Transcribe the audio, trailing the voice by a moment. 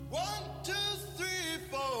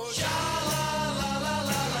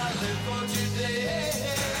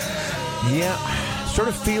Yeah, sort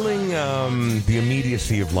of feeling the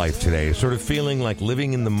immediacy of life today. Sort of feeling like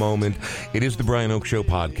living in the moment. It is the Brian Oak Show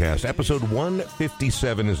podcast. Episode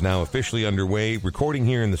 157 is now officially underway. Recording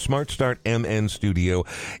here in the Smart Start MN studio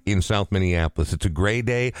in South Minneapolis. It's a gray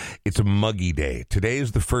day. It's a muggy day. Today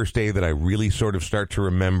is the first day that I really sort of start to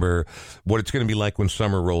remember what it's going to be like when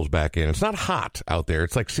summer rolls back in. It's not hot out there.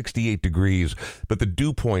 It's like 68 degrees, but the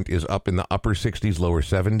dew point is up in the upper 60s, lower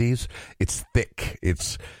 70s. It's thick.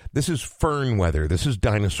 This is fern weather. This is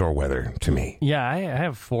dinosaur weather to me. Yeah, I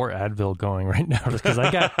have 4 Advil going right now because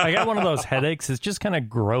I got one of those headaches. It's just kind of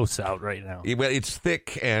gross out right now. It's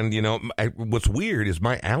thick, and what's weird is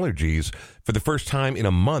my allergies, for the first time in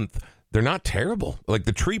a month, they're not terrible. Like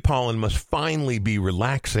the tree pollen must finally be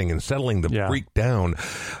relaxing and settling the freak down.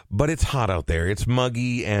 But it's hot out there. It's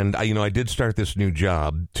muggy, and I did start this new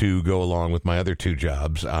job to go along with my other 2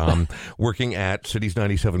 jobs, working at Cities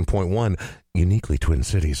 97.1. Uniquely Twin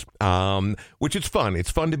Cities, which is fun.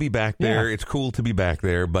 It's fun to be back there. Yeah. It's cool to be back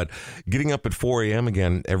there. But getting up at 4 a.m.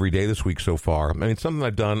 again every day this week so far, it's something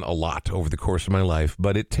I've done a lot over the course of my life,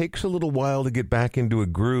 but it takes a little while to get back into a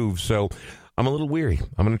groove. So I'm a little weary.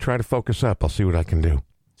 I'm going to try to focus up. I'll see what I can do.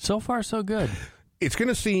 So far, so good. It's going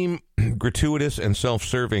to seem gratuitous and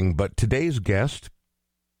self-serving, but today's guest,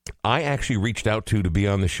 I actually reached out to be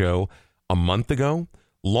on the show a month ago.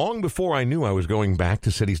 Long before I knew I was going back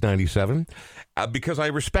to Cities 97, because I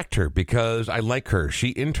respect her, because I like her. She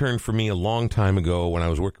interned for me a long time ago when I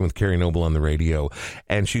was working with Carrie Noble on the radio,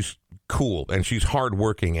 and she's cool, and she's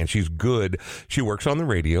hardworking, and she's good. She works on the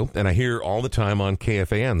radio, and I hear her all the time on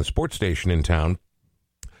KFAN, the sports station in town.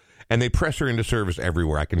 And they press her into service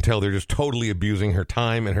everywhere. I can tell they're just totally abusing her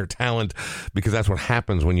time and her talent, because that's what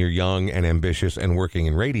happens when you're young and ambitious and working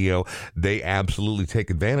in radio. They absolutely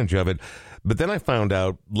take advantage of it. But then I found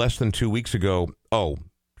out less than 2 weeks ago,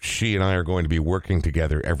 she and I are going to be working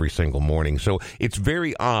together every single morning. So it's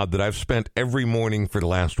very odd that I've spent every morning for the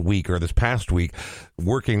last week, or this past week,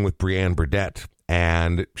 working with Brianne Burdett.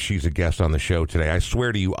 And she's a guest on the show today. I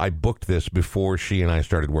swear to you, I booked this before she and I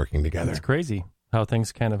started working together. It's crazy how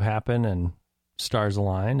things kind of happen and stars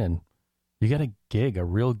align, and you got a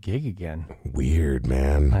real gig again. Weird,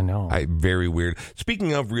 man. I know. Very weird.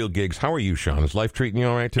 Speaking of real gigs, how are you, Sean? Is life treating you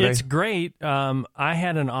all right today? It's great. I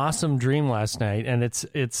had an awesome dream last night, and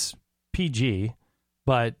it's PG,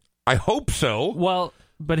 but... I hope so. Well,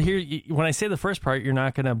 but here, when I say the first part, you're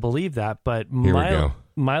not going to believe that, but Mila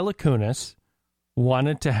Kunis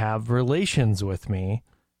wanted to have relations with me.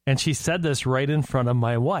 And she said this right in front of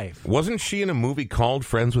my wife. Wasn't she in a movie called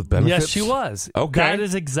Friends with Benefits? Yes, she was. Okay. That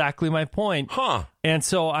is exactly my point. Huh. And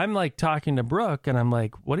so I'm like talking to Brooke, and I'm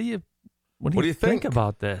like, what do you think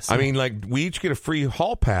about this? We each get a free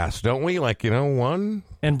hall pass, don't we? One.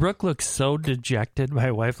 And Brooke looks so dejected. My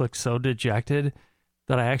wife looks so dejected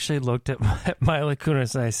that I actually looked at Mila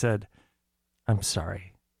Kunis and I said, I'm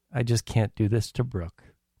sorry. I just can't do this to Brooke.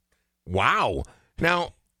 Wow.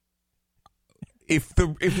 Now...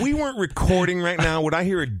 If we weren't recording right now, would I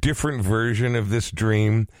hear a different version of this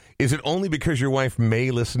dream? Is it only because your wife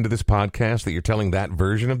may listen to this podcast that you're telling that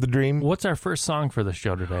version of the dream? What's our first song for the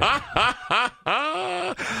show today?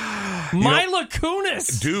 Mila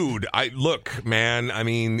Kunis! Dude, look, man,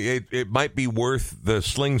 it might be worth the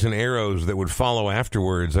slings and arrows that would follow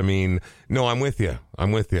afterwards. No, I'm with you.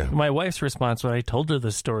 My wife's response when I told her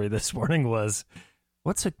the story this morning was...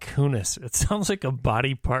 What's a Kunis? It sounds like a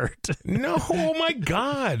body part. No, oh my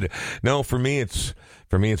God. No, for me it's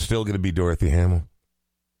still going to be Dorothy Hamill.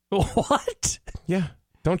 What? Yeah,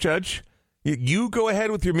 don't judge. You go ahead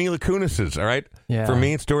with your Mila Kunises, all right? Yeah. For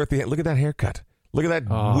me, it's Dorothy. Look at that haircut. Look at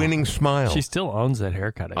that winning smile. She still owns that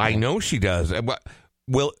haircut. I know she does.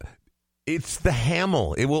 Well, it's the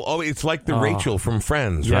Hamill. It's like the Rachel from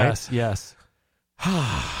Friends, right? Yes.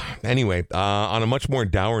 Anyway, on a much more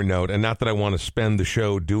dour note, and not that I want to spend the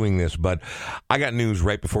show doing this, but I got news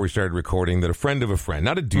right before we started recording that a friend of a friend,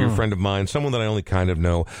 not a dear friend of mine, someone that I only kind of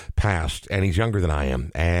know, passed, and he's younger than I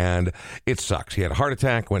am, and it sucks. He had a heart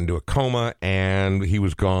attack, went into a coma, and he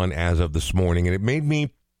was gone as of this morning, and it made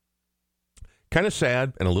me kind of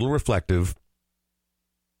sad and a little reflective,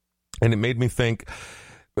 and it made me think,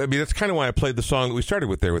 that's kind of why I played the song that we started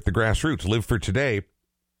with there, with the Grassroots, Live for Today.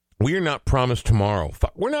 We are not promised tomorrow.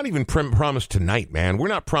 We're not even promised tonight, man. We're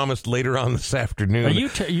not promised later on this afternoon. Are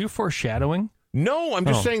you foreshadowing? No, I'm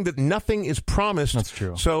just saying that nothing is promised. That's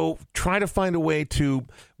true. So try to find a way to,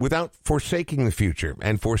 without forsaking the future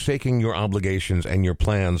and forsaking your obligations and your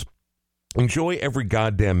plans, enjoy every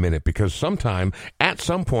goddamn minute, because sometime, at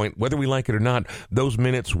some point, whether we like it or not, those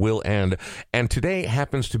minutes will end. And today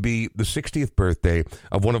happens to be the 60th birthday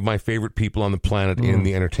of one of my favorite people on the planet in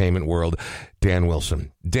the entertainment world, Dan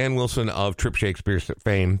Wilson. Dan Wilson of Trip Shakespeare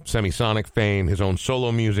fame, Semisonic fame, his own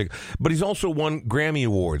solo music, but he's also won Grammy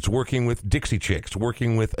Awards working with Dixie Chicks,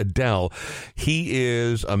 working with Adele. He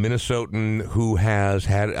is a Minnesotan who has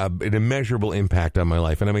had an immeasurable impact on my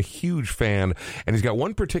life, and I'm a huge fan, and he's got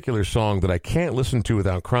one particular song that I can't listen to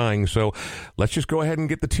without crying, so let's just go ahead and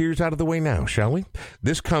get the tears out of the way now, shall we?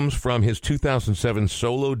 This comes from his 2007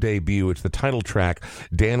 solo debut. It's the title track,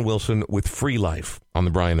 Dan Wilson with Free Life on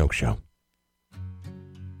The Brian Oak Show.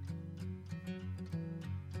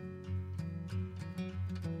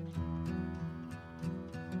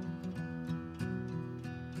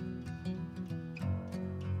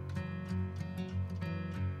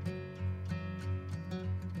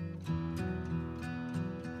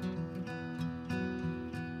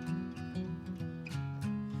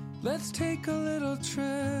 Let's take a little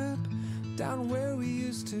trip down where we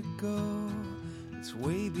used to go. It's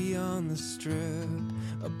way beyond the strip,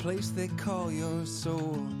 a place they call your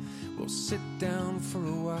soul. We'll sit down for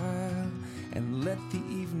a while and let the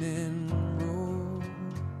evening roll.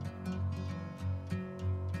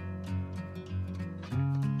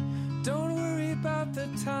 Don't worry about the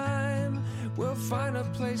time, we'll find a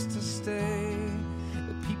place to stay.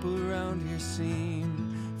 The people around here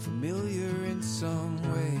seem familiar in some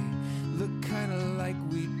way. Look kinda like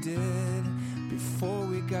we did before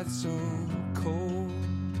we got so cold.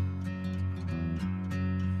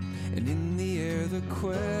 And in the air the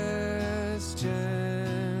questions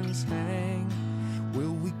hang.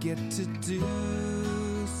 Will we get to do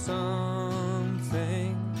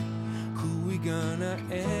something? Who we gonna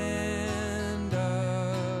end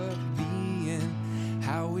up being?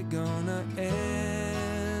 How we gonna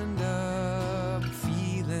end up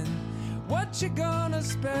feeling? What you gonna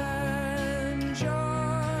spend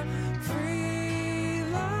your free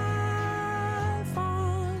life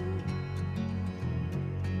on?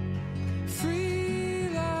 Free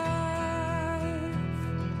life.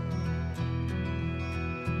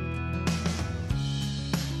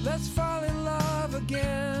 Let's fall in love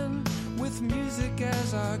again with music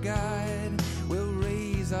as our guide. We'll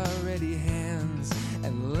raise our ready hands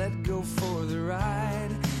and let go for the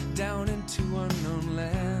ride down into unknown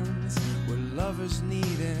lands where lovers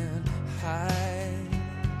need and hide.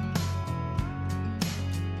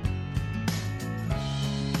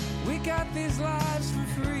 We got these lives for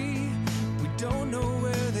free. We don't know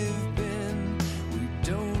where they've been. We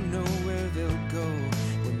don't know where they'll go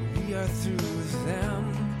when we are through with them.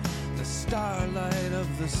 The starlight of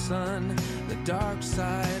the sun, the dark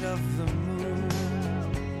side of the moon.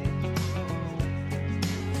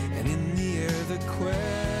 And in the air the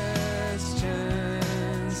questions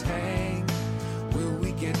hang. Will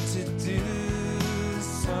we get to do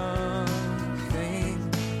something?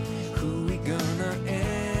 Who we gonna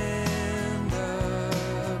end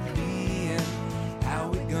up being? How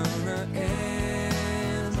we gonna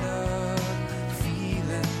end up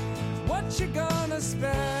feeling? What you gonna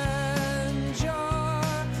spend your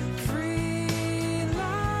free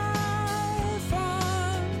life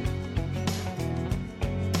on?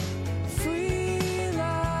 Free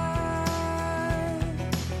life.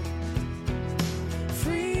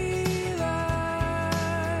 Free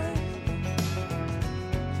life.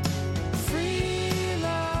 Free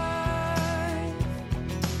life.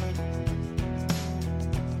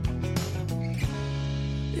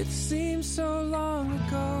 It seems so long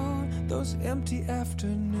ago, those empty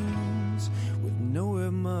afternoons with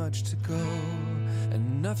nowhere much to go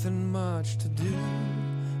and nothing much to do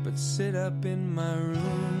but sit up in my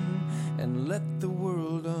room and let the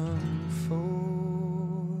world unfold.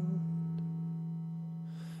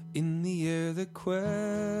 In the air the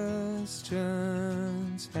questions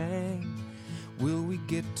hang. Will we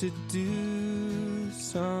get to do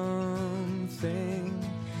something?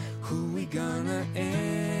 Who we gonna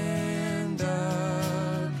end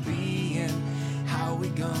up being? How we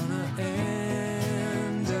gonna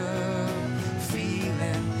end up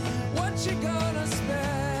feeling? What you gonna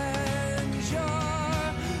spend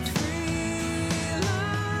your free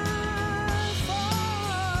life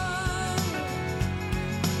on?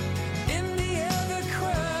 In the air the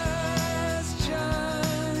questions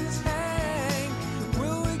hang.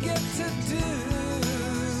 Will we get to do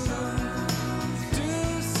something?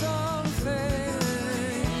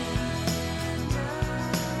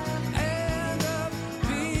 End up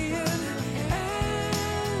being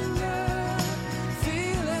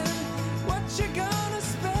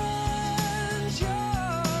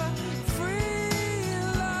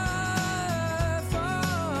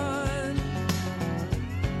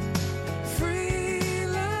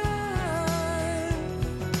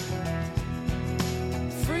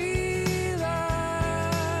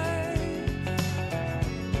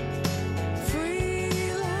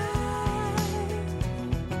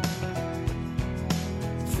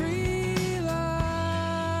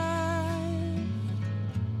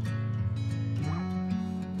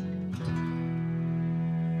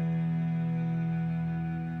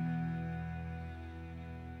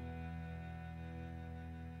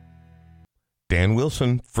Dan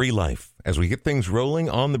Wilson, Free Life, as we get things rolling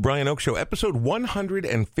on the Brian Oak Show, episode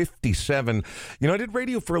 157. You know, I did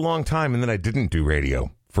radio for a long time, and then I didn't do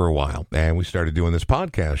radio for a while. And we started doing this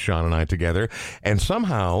podcast, Sean and I together. And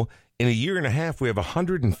somehow, in a year and a half, we have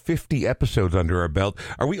 150 episodes under our belt.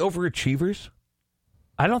 Are we overachievers?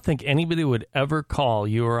 I don't think anybody would ever call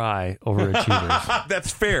you or I overachievers.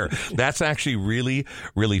 That's fair. That's actually really,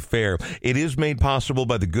 really fair. It is made possible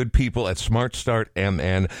by the good people at Smart Start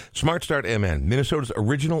MN. Smart Start MN, Minnesota's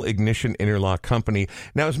original ignition interlock company.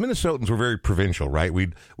 Now, as Minnesotans, we're very provincial, right?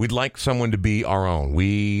 We'd like someone to be our own.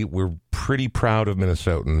 We're pretty proud of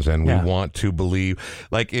Minnesotans, and we want to believe,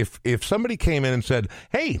 like, if somebody came in and said,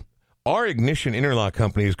 hey, our ignition interlock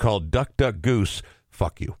company is called Duck Duck Goose,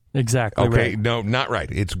 fuck you. Exactly. Okay, right. No, not right.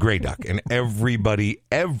 It's Grey Duck, and everybody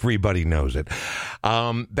knows it.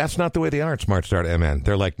 That's not the way they are at Smart Start MN.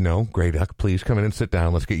 They're like, no, Grey Duck, please come in and sit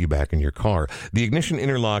down. Let's get you back in your car. The ignition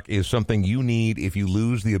interlock is something you need if you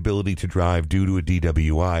lose the ability to drive due to a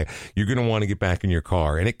DWI. You're going to want to get back in your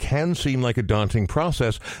car, and it can seem like a daunting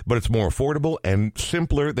process, but it's more affordable and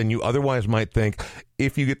simpler than you otherwise might think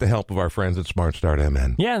if you get the help of our friends at Smart Start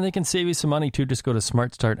MN. Yeah, and they can save you some money, too. Just go to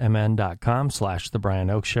smartstartmn.com/The Brian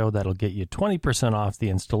Oak Show. That'll get you 20% off the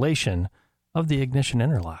installation of the ignition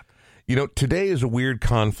interlock. You know, today is a weird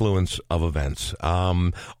confluence of events.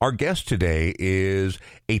 Our guest today is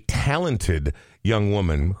a talented young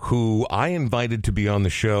woman who I invited to be on the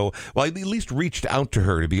show. Well, I at least reached out to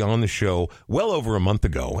her to be on the show well over a month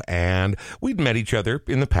ago. And we'd met each other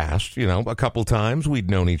in the past, you know, a couple times. We'd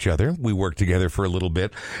known each other. We worked together for a little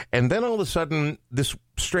bit. And then all of a sudden, this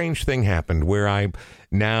strange thing happened where I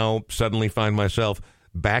now suddenly find myself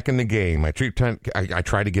back in the game. I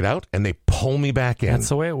try to get out, and they pull me back in. That's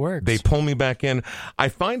the way it works. They pull me back in. I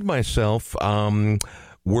find myself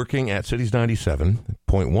working at Cities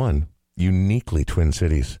 97.1, uniquely Twin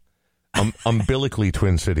Cities, umbilically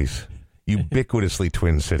Twin Cities, ubiquitously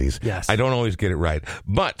Twin Cities. Yes. I don't always get it right.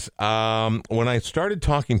 But when I started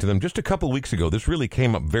talking to them just a couple weeks ago, this really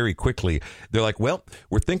came up very quickly. They're like, well,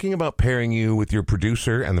 we're thinking about pairing you with your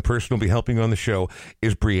producer, and the person who'll be helping you on the show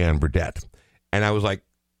is Brianne Burdett. And I was like,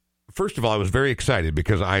 first of all, I was very excited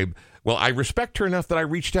because I respect her enough that I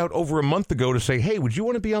reached out over a month ago to say, hey, would you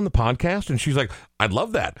want to be on the podcast? And she's like, I'd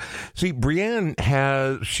love that. See,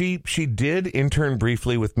 Brianne she did intern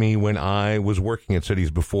briefly with me when I was working at Cities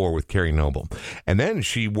before with Carrie Noble. And then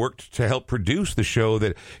she worked to help produce the show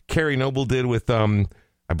that Carrie Noble did with, I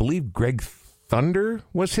believe, Greg Thunder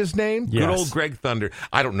was his name? Yes. Good old Greg Thunder.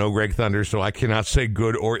 I don't know Greg Thunder, so I cannot say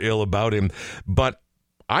good or ill about him. But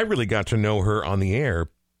I really got to know her on the air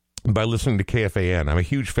by listening to KFAN. I'm a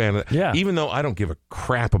huge fan of that. Yeah. Even though I don't give a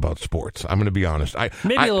crap about sports, I'm going to be honest.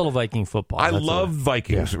 Maybe a little Viking football. I love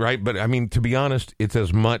Vikings, right? But I mean, to be honest, it's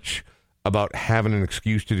as much about having an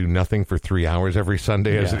excuse to do nothing for 3 hours every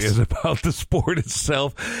Sunday as it is about the sport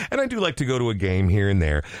itself. And I do like to go to a game here and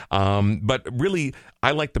there. But really,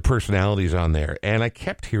 I like the personalities on there. And I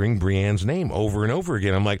kept hearing Brianne's name over and over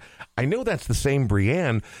again. I'm like, I know that's the same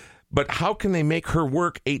Brianne, but how can they make her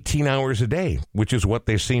work 18 hours a day, which is what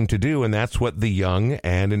they seem to do, and that's what the young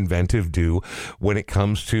and inventive do when it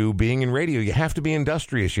comes to being in radio. You have to be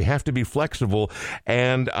industrious. You have to be flexible.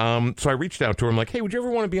 And so I reached out to her. I'm like, hey, would you ever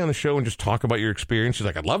want to be on the show and just talk about your experience? She's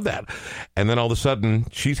like, I'd love that. And then all of a sudden,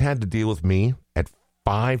 she's had to deal with me at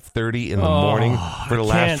 5:30 in the morning for the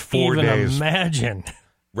last 4 days. I can't even imagine.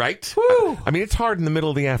 Right? Woo! I mean, it's hard in the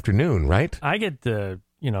middle of the afternoon, right? I get the,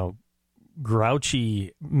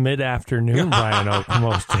 grouchy mid-afternoon Brian Oak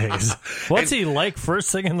most days. What's he like first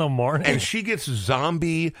thing in the morning? And she gets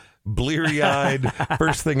zombie, bleary-eyed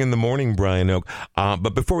first thing in the morning, Brian Oak.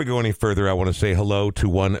 But before we go any further, I want to say hello to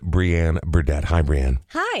one Brianne Burdett. Hi, Brianne.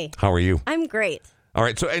 Hi. How are you? I'm great. All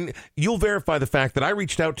right. So, and you'll verify the fact that I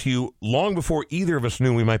reached out to you long before either of us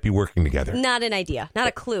knew we might be working together. Not an idea. Not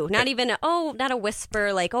a clue. Not even, not a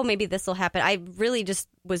whisper like, maybe this will happen. I really just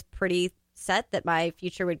was pretty set that my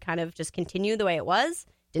future would kind of just continue the way it was.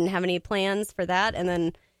 Didn't have any plans for that. And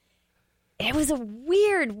then it was a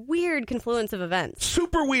weird confluence of events.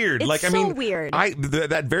 Super weird. It's weird.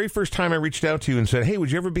 That very first time I reached out to you and said, hey, would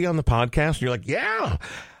you ever be on the podcast? And you're like, yeah.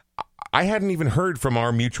 I hadn't even heard from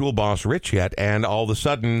our mutual boss, Rich, yet, and all of a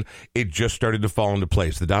sudden, it just started to fall into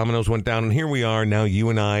place. The dominoes went down, and here we are. Now you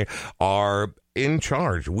and I are in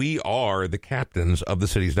charge. We are the captains of the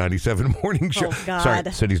Cities 97 morning show. Oh, God.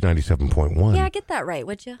 Sorry, Cities 97.1. Yeah, get that right,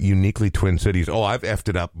 would you? Uniquely Twin Cities. Oh, I've effed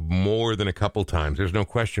it up more than a couple times. There's no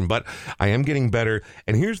question, but I am getting better.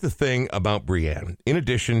 And here's the thing about Brianne. In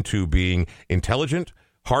addition to being intelligent,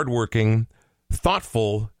 hardworking,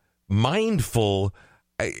 thoughtful, mindful,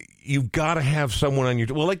 you've got to have someone on your...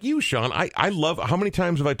 Well, like you, Sean, I love... How many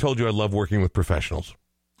times have I told you I love working with professionals?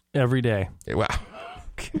 Every day. Wow.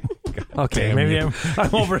 Okay, maybe I'm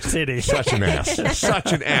overstating. Such an ass.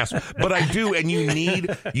 Such an ass. But I do, and you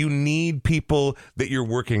need people that you're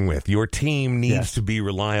working with. Your team needs to be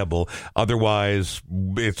reliable. Otherwise,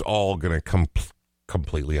 it's all going to come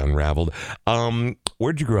completely unraveled.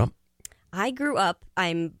 Where'd you grow up? I grew up,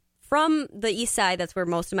 I'm from the east side. That's where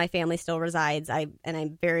most of my family still resides. And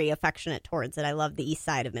I'm very affectionate towards it. I love the east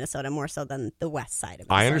side of Minnesota more so than the west side of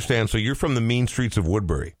Minnesota. I understand. So you're from the mean streets of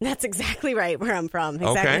Woodbury. That's exactly right where I'm from.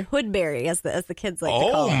 Exactly. Okay. Woodbury, as the kids like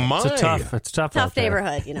to call it. Oh, my. It's tough Tough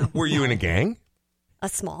neighborhood, you know. Were you in a gang? A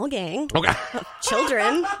small gang. Okay. Of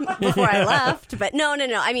children before I left. But no.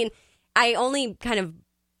 I mean, I only kind of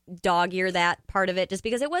dog-ear that part of it just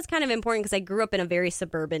because it was kind of important because I grew up in a very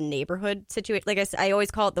suburban neighborhood situation. Like I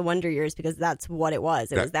always call it the Wonder Years because that's what it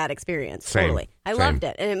was. It was that experience. Same. Totally. I loved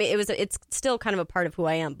it. And I mean, it's still kind of a part of who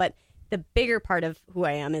I am. But the bigger part of who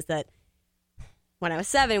I am is that when I was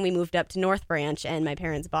 7, we moved up to North Branch and my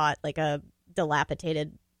parents bought like a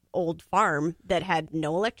dilapidated old farm that had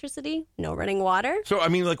no electricity, no running water. So, I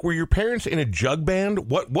mean, like, were your parents in a jug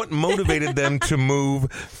band? What motivated them to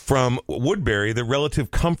move from Woodbury, the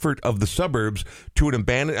relative comfort of the suburbs, to an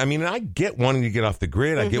abandoned... I mean, I get wanting to get off the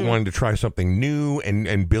grid. I get wanting to try something new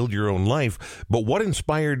and build your own life. But what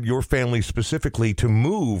inspired your family specifically to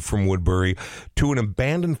move from Woodbury to an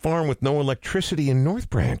abandoned farm with no electricity in North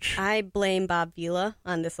Branch? I blame Bob Vila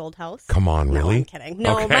on this old house. Come on, really? No, I'm kidding.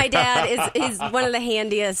 No, Okay. My dad is one of the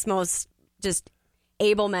handiest, most just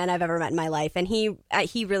able men I've ever met in my life, and he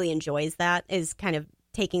really enjoys that, is kind of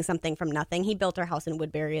taking something from nothing. He built our house in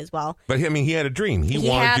Woodbury as well. But, I mean, he had a dream. He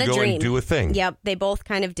wanted to go and do a thing. Yep, they both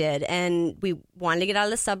kind of did, and we wanted to get out of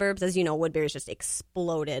the suburbs. As you know, Woodbury's just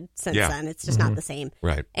exploded since then. It's just not the same.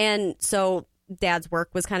 Right. And so Dad's work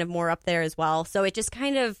was kind of more up there as well. So it just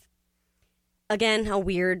kind of, again, a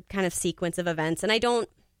weird kind of sequence of events. And I don't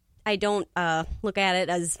look at it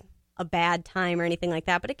as a bad time or anything like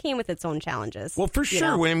that, but it came with its own challenges. Well, for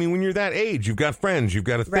sure. know? I mean, when you're that age, you've got friends, you've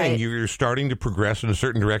got a thing, Right. you're starting to progress in a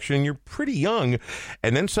certain direction, and you're pretty young,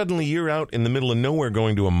 and then suddenly you're out in the middle of nowhere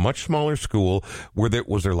going to a much smaller school.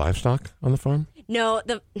 Was there livestock on the farm? No,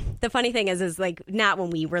 the funny thing is like not when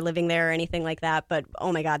we were living there or anything like that, but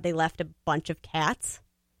oh my God, they left a bunch of cats.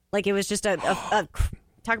 Like it was just a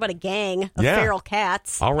talk about a gang of feral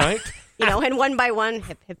cats. All right. You know, and one by one,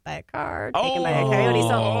 hit by a car, taken by a coyote.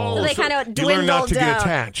 So they kind of dwindled learn not to down. get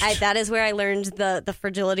attached. That is where I learned the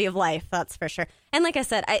fragility of life. That's for sure. And like I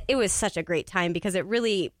said, it was such a great time because it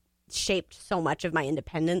really shaped so much of my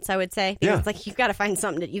independence, I would say. Because it's like you've got to find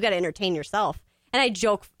something you got to entertain yourself. And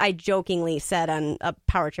I jokingly said on a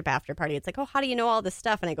Power Trip after party, it's like, oh, how do you know all this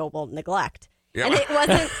stuff? And I go, well, neglect. Yeah. And it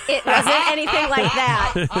wasn't anything like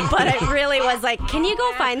that, but it really was like, can you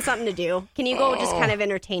go find something to do? Can you go just kind of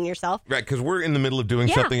entertain yourself? Right, because we're in the middle of doing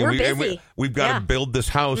something, we're and busy. we've got to build this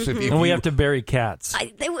house. And we have to bury cats.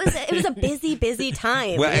 It was a busy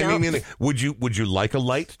time. Well, you know? I mean, would you like a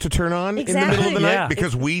light to turn on in the Exactly. middle of the night? Yeah.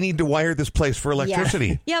 Because we need to wire this place for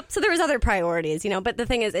electricity. Yep. So there was other priorities, but the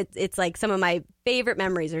thing is, it's like some of my favorite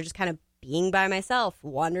memories are just kind of being by myself,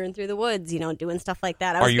 wandering through the woods, doing stuff like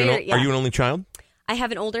that. Are you an only child? I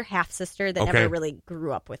have an older half sister that never really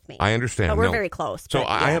grew up with me. I understand. But we're very close. So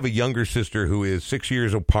I have a younger sister who is 6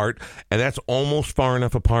 years apart, and that's almost far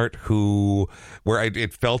enough apart where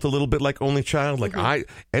it felt a little bit like only child. Like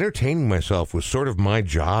entertaining myself was sort of my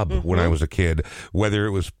job when I was a kid, whether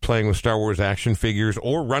it was playing with Star Wars action figures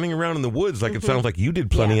or running around in the woods like it sounds like you did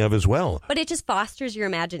plenty of as well. But it just fosters your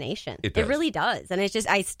imagination. It does. It really does. And it's just,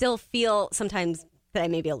 I still feel sometimes that I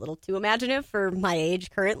may be a little too imaginative for my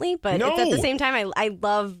age currently, but it's at the same time, I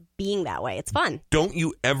love being that way. It's fun. Don't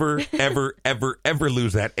you ever, ever, ever, ever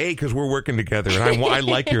lose that. A, because we're working together, and I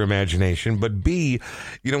like your imagination. But B,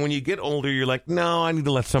 when you get older, you're like, no, I need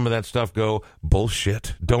to let some of that stuff go.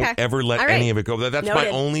 Bullshit. Don't ever let any of it go. That's my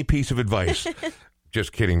only piece of advice.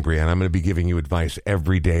 Just kidding, Brianne. I'm going to be giving you advice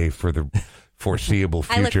every day for the foreseeable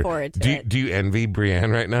future. I look forward to it. Do you envy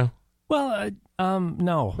Brianne right now? Well,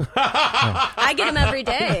 no. I get him every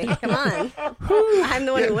day. Come on. I'm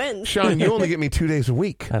the one who wins. Sean, you only get me 2 days a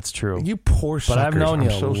week. That's true. You poor suckers. But I've known you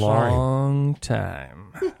I'm so a long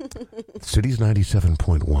time. Cities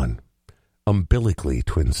 97.1. Umbilically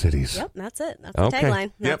Twin Cities. Yep, that's it. That's the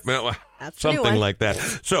tagline. Yep. That's the new something one. like that.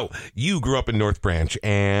 So you grew up in North Branch,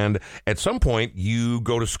 and at some point you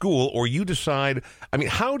go to school, or you decide, I mean,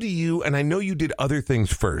 how do you, and I know you did other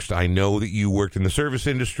things first. I know that you worked in the service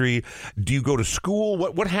industry. Do you go to school?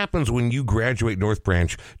 What happens when you graduate North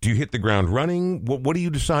Branch? Do you hit the ground running? What do you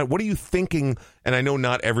decide? What are you thinking? And I know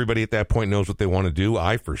not everybody at that point knows what they want to do.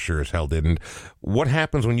 I for sure as hell didn't. What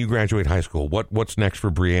happens when you graduate high school? What's next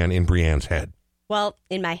for Brianne in Brianne's head? Well,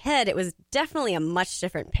 in my head, it was definitely a much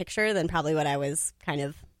different picture than probably what I was kind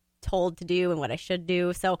of told to do and what I should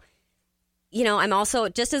do. So, you know, I'm also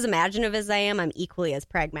just as imaginative as I am. I'm equally as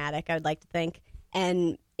pragmatic, I would like to think.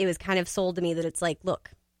 And it was kind of sold to me that it's like,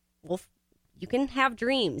 look, well, you can have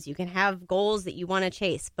dreams, you can have goals that you want to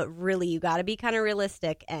chase, but really you got to be kind of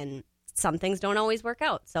realistic, and some things don't always work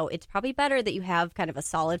out. So it's probably better that you have kind of a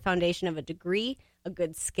solid foundation of a degree, a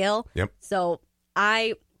good skill. Yep. So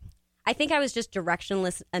I think I was just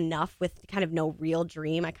directionless enough with kind of no real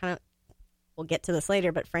dream. We'll get to this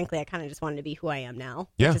later, but frankly, I kind of just wanted to be who I am now,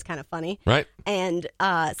 which is kind of funny. Right. And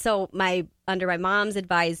so under my mom's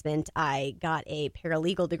advisement, I got a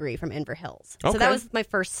paralegal degree from Inver Hills. Okay. So that was my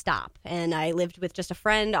first stop. And I lived with just a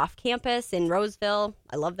friend off campus in Roseville.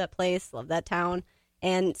 I love that place, love that town.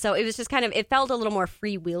 And so it was just kind of, it felt a little more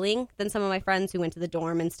freewheeling than some of my friends who went to the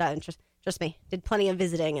dorm and stuff. And trust me, did plenty of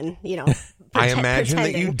visiting and, you know. I imagine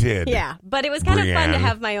that you did. Yeah. But it was kind of fun to Brianne.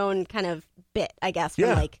 have my own kind of bit, I guess, from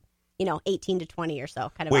like, you know, 18 to 20 or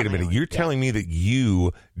so. Kind of. Wait a minute. You're telling me that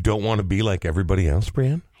you don't want to be like everybody else,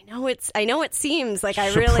 Brianne? I know it seems like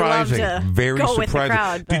I really love to very go surprising. with the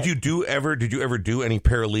crowd. But... Did you ever do any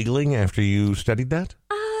paralegaling after you studied that?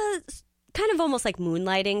 Kind of almost like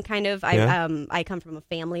moonlighting, kind of. I come from a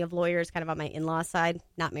family of lawyers, kind of on my in-law side,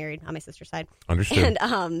 not married, on my sister's side. Understood.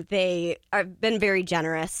 And they have been very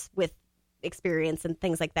generous with experience and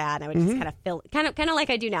things like that. And I would just kind of fill, kind of like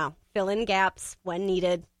I do now, fill in gaps when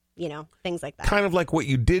needed, you know, things like that. Kind of like what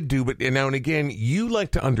you did do, but now and again, you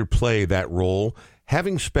like to underplay that role.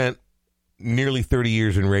 Having spent nearly 30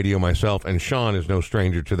 years in radio myself, and Sean is no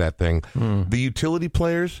stranger to that thing. The utility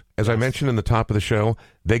players, as I mentioned in the top of the show,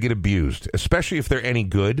 they get abused, especially if they're any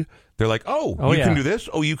good. They're like, you can do this,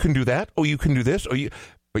 you can do that, you can do this,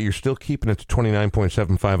 but you're still keeping it to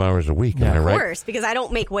 29.75 hours a week, yeah, right? Of course, because I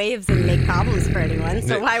don't make waves and make problems for anyone.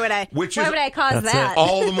 So why would I cause that?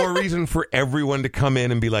 All the more reason for everyone to come in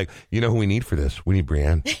and be like, you know who we need for this? We need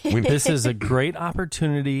Brianne. This is a great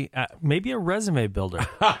opportunity, maybe a resume builder.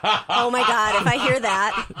 Oh my God, if I hear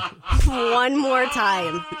that one more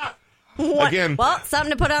time. Again, well,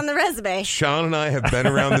 something to put on the resume. Sean and I have been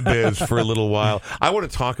around the biz for a little while. I want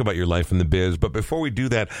to talk about your life in the biz, but before we do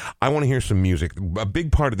that, I want to hear some music. A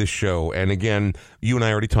big part of this show, and again, you and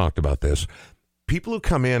I already talked about this, people who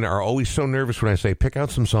come in are always so nervous when I say, pick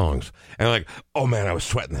out some songs. And they're like, oh man, I was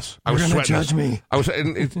sweating this. I was sweating judge me.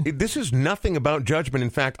 This is nothing about judgment.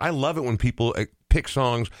 In fact, I love it when people pick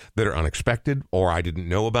songs that are unexpected or I didn't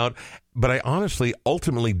know about, but I honestly,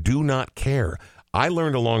 ultimately do not care. I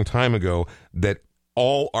learned a long time ago that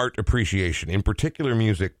all art appreciation, in particular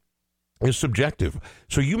music, is subjective.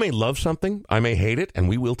 So you may love something, I may hate it, and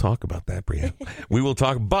we will talk about that, Brianne. We will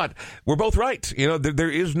talk, but we're both right. You know,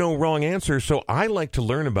 there is no wrong answer. So I like to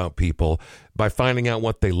learn about people by finding out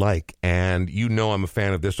what they like. And you know I'm a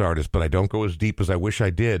fan of this artist, but I don't go as deep as I wish I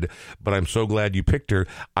did. But I'm so glad you picked her.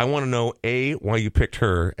 I want to know, A, why you picked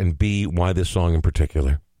her, and B, why this song in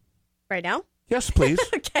particular. Right now? Yes, please.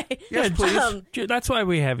 Okay. Yes, please. That's why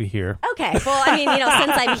we have you here. Okay. Well, I mean, you know,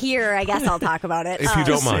 since I'm here, I guess I'll talk about it. If you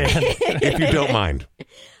don't mind. If you don't mind.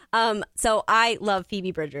 So I love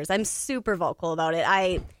Phoebe Bridgers. I'm super vocal about it.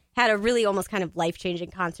 I had a really almost kind of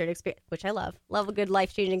life-changing concert experience, which I love. Love a good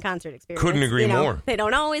life-changing concert experience. Couldn't agree more. They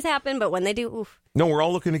don't always happen, but when they do, oof. No, we're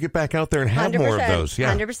all looking to get back out there and have more of those.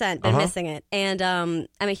 Yeah, 100%. Been missing it. And I'm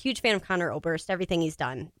a huge fan of Conor Oberst, everything he's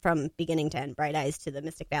done from beginning to end, Bright Eyes to the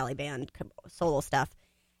Mystic Valley Band, solo stuff.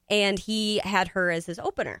 And he had her as his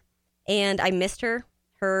opener. And I missed her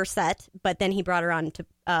set, but then he brought her on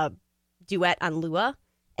to duet on Lua.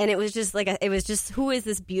 And it was just who is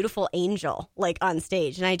this beautiful angel like on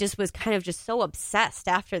stage? And I just was kind of just so obsessed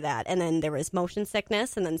after that. And then there was Motion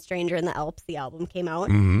Sickness, and then Stranger in the Alps, the album came out.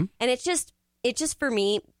 Mm-hmm. And it just for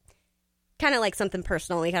me, kind of like something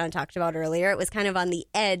personal we kind of talked about earlier. It was kind of on the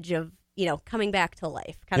edge of, you know, coming back to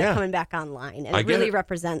life, kind of coming back online. And it really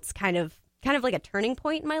represents kind of like a turning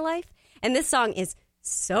point in my life. And this song is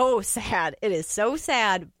so sad. It is so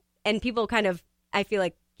sad. And people kind of, I feel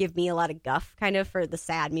like, give me a lot of guff kind of for the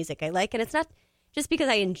sad music I like. And it's not just because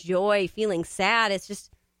I enjoy feeling sad. It's just,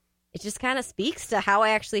 it just kind of speaks to how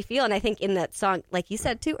I actually feel. And I think in that song, like you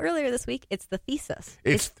said too earlier this week, it's the thesis.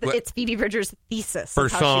 It's Phoebe Bridgers' thesis.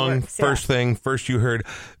 First song, first thing, first you heard.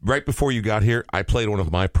 Right before you got here, I played one of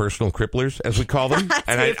my personal cripplers, as we call them.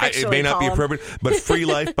 And it may not be appropriate, but Free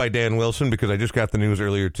Life by Dan Wilson, because I just got the news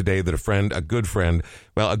earlier today that a good friend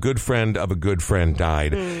of a good friend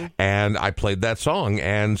died. And I played that song.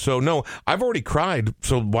 And so, no, I've already cried,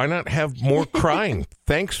 so why not have more crying?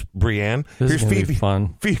 Thanks, Brianne. Here's Phoebe.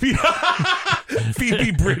 Fun.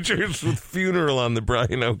 Phoebe Bridgers with Funeral on the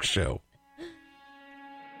Brian Oak Show.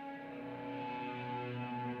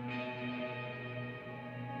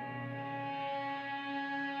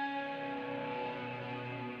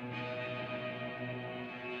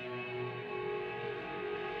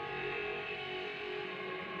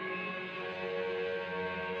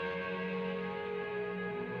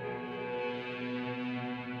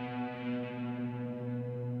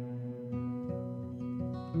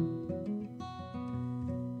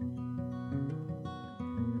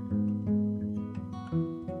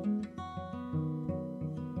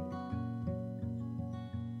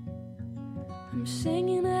 I'm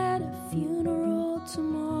singing at a funeral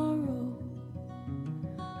tomorrow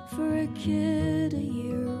for a kid a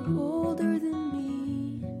year older than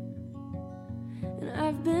me. And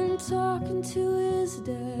I've been talking to his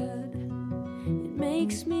dad. It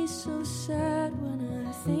makes me so sad when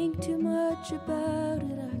I think too much about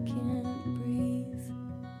it. I can't breathe.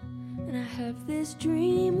 And I have this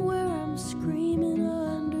dream where I'm screaming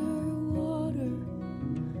underwater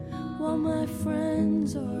while my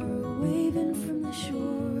friends are waving from the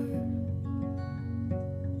shore.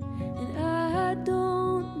 And I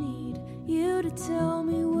don't need you to tell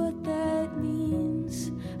me what that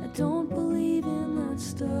means. I don't believe in that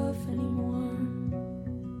stuff anymore.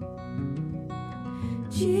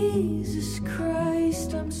 Jesus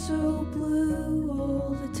Christ, I'm so blue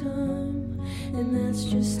all the time, and that's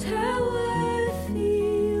just how I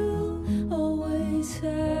feel. Always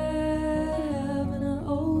have, and I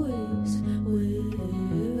always will.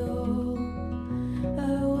 I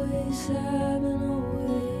always have and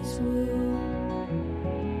always will.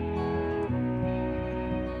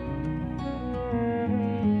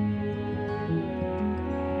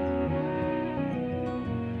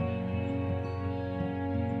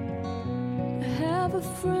 I have a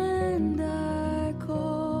friend I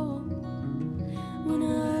call when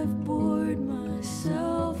I've bored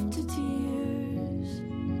myself to tears,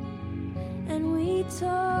 and we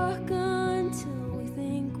talk until we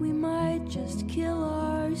think we might just kill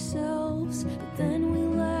ourselves, but then we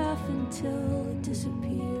laugh until it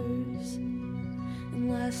disappears. And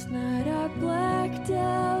last night I blacked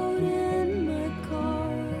out in my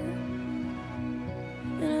car,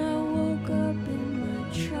 and I woke up in my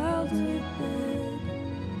childhood bed,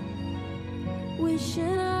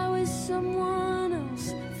 wishing I was someone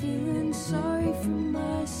else, feeling sorry for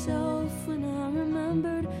myself when I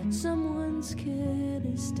remembered someone's kid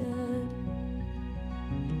is dead.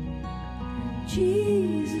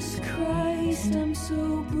 Jesus Christ, I'm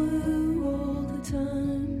so blue all the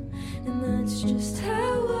time, and that's just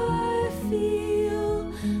how I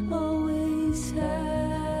feel. Always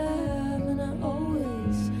have, and I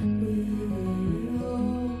always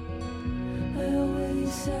will. I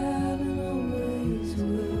always have and always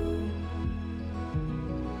will.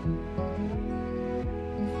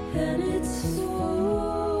 And it's 4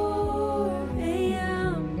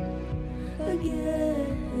 a.m.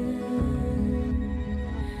 again,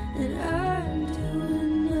 and I'm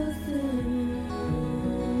doing nothing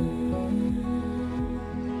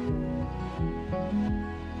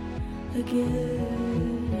again.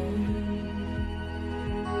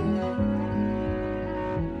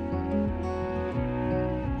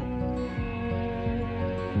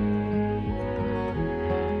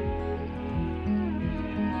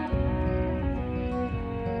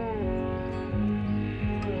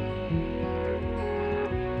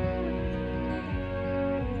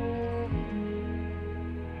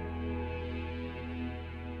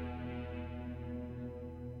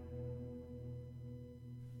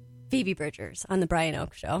 Phoebe Bridgers on the Brian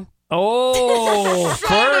Oak Show. Oh,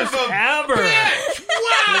 first ever.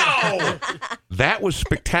 Wow. That was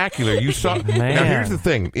spectacular. You saw. Man. Now here's the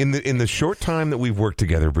thing. In the short time that we've worked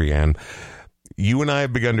together, Brianne, you and I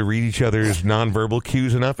have begun to read each other's nonverbal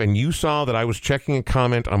cues enough, and you saw that I was checking a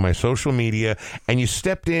comment on my social media, and you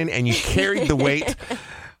stepped in and you carried the weight.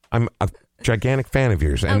 I'm a gigantic fan of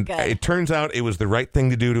yours, and it turns out it was the right thing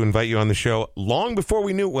to do to invite you on the show long before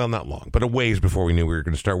we knew, well, not long, but a ways before we knew we were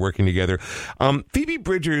going to start working together. Phoebe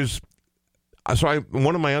Bridgers, so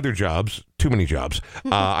one of my other jobs too many jobs.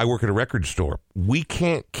 I work at a record store. We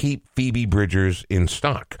can't keep Phoebe Bridgers in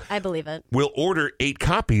stock. I believe it. We'll order 8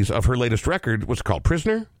 copies of her latest record. What's it called?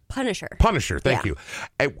 Prisoner? Punisher, thank you.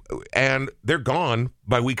 And they're gone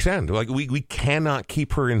by week's end. Like we cannot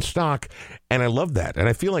keep her in stock, and I love that. And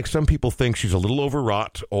I feel like some people think she's a little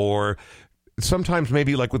overwrought, or sometimes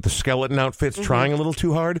maybe like with the skeleton outfits, trying a little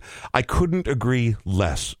too hard. I couldn't agree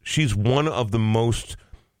less. She's one of the most,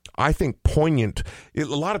 I think, poignant. A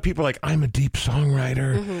lot of people are like, I'm a deep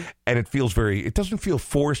songwriter, and it doesn't feel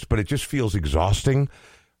forced, but it just feels exhausting.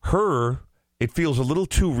 It feels a little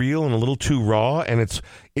too real and a little too raw, and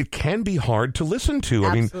it can be hard to listen to.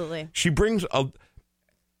 Absolutely. I mean, she brings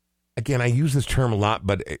again, I use this term a lot,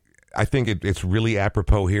 but I think it's really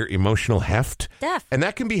apropos here, emotional heft. And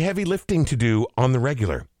that can be heavy lifting to do on the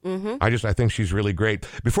regular. I think she's really great.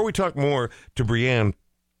 Before we talk more to Brianne,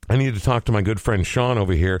 I needed to talk to my good friend Sean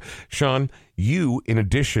over here. Sean, you, in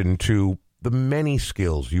addition to the many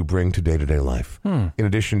skills you bring to day-to-day life, in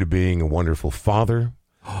addition to being a wonderful father,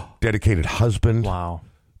 dedicated husband,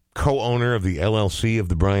 co-owner of the LLC of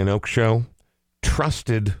the Brian Oak Show,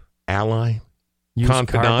 trusted ally,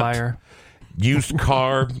 confidant, used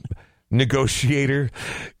car negotiator.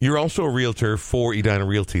 You're also a realtor for Edina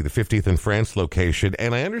Realty, the 50th and France location.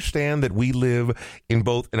 And I understand that we live in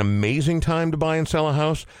both an amazing time to buy and sell a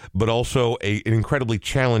house, but also an incredibly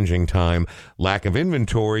challenging time, lack of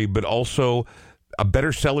inventory, but also a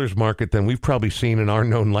better seller's market than we've probably seen in our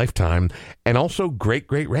known lifetime, and also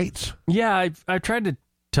great rates. Yeah, I've tried to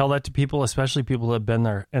tell that to people, especially people who have been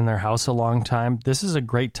there in their house a long time. This is a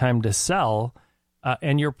great time to sell,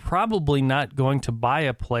 and you're probably not going to buy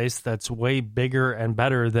a place that's way bigger and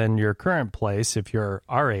better than your current place if you're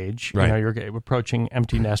our age. Right. You're approaching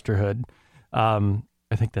empty nesterhood.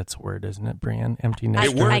 I think that's a word, isn't it, Brian? Empty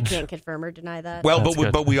nesterhood. I can't confirm or deny that. Well,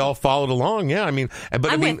 but we all followed along. Yeah, I mean,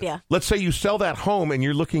 with you. Let's say you sell that home and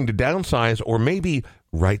you're looking to downsize or maybe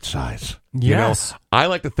right size. Yes. I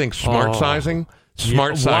like to think smart sizing.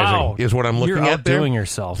 Smart sizing is what I'm looking You're at there. outdoing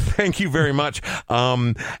yourself. Thank you very much.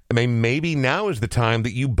 I mean, maybe now is the time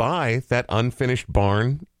that you buy that unfinished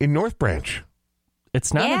barn in North Branch.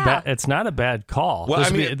 It's not a bad call. Well,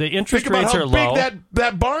 I mean, the interest think about rates how are low. big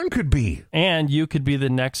that barn could be, and you could be the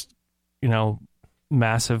next,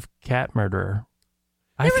 massive cat murderer.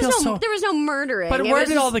 There was no murdering. But where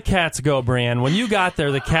did all the cats go, Brianne? When you got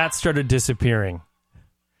there, the cats started disappearing.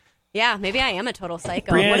 Yeah, maybe I am a total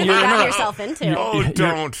psycho. Brianne, what have you got yourself into? Oh,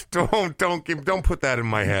 don't put that in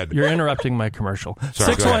my head. You're interrupting my commercial.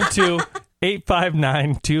 Sorry,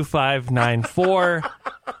 612-859-2594.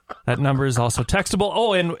 That number is also textable.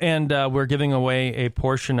 Oh, and we're giving away a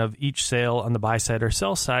portion of each sale on the buy side or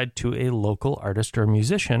sell side to a local artist or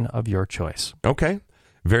musician of your choice. Okay,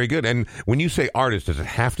 very good. And when you say artist, does it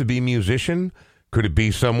have to be musician? Could it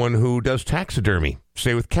be someone who does taxidermy,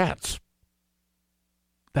 say with cats?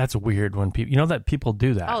 That's weird when people, that people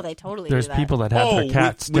do that. Oh, they totally There's do that. people that have their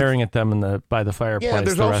cat staring at them by the fireplace. Yeah,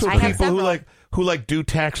 there's also people who do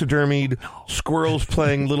taxidermied squirrels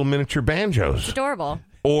playing little miniature banjos. It's adorable.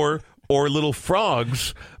 Or little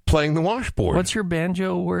frogs playing the washboard. What's your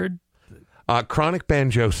banjo word? Chronic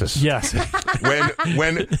banjosis. Yes.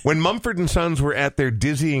 when Mumford & Sons were at their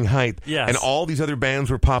dizzying height, yes, and all these other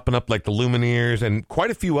bands were popping up like the Lumineers and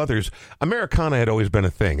quite a few others, Americana had always been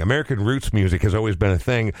a thing. American roots music has always been a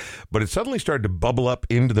thing, but it suddenly started to bubble up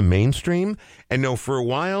into the mainstream. And for a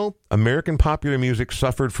while, American popular music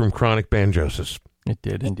suffered from chronic banjosis. It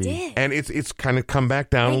did, indeed. And it's kind of come back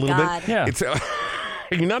down a little bit. Yeah.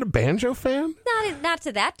 Are you not a banjo fan? Not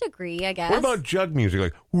to that degree, I guess. What about jug music?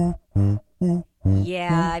 Like, woo, woo, woo, woo.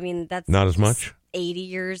 Yeah, I mean, that's not as much. 80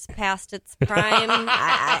 years past its prime.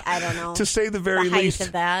 I don't know. To say the very least. Height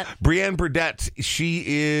of that. Brianne Burdett, she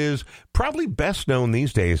is probably best known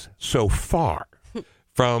these days so far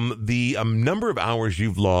from the number of hours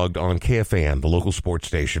you've logged on KFAN, the local sports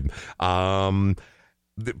station.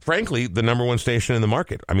 Frankly, the number one station in the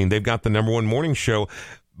market. I mean, they've got the number one morning show.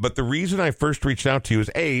 But the reason I first reached out to you is,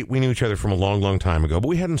 A, we knew each other from a long, long time ago, but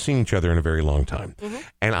we hadn't seen each other in a very long time. Mm-hmm.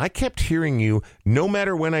 And I kept hearing you no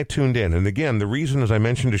matter when I tuned in. And again, the reason, as I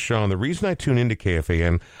mentioned to Sean, the reason I tune into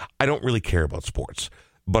KFAN, I don't really care about sports.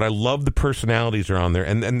 But I love the personalities are on there.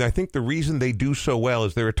 And I think the reason they do so well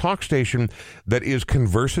is they're a talk station that is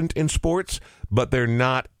conversant in sports, but they're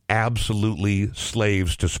not absolutely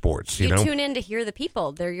slaves to sports. You know? Tune in to hear the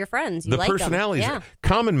people. They're your friends. You the like personalities. them. Yeah.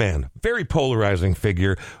 Common Man, very polarizing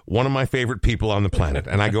figure, one of my favorite people on the planet.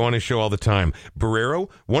 And I go on his show all the time.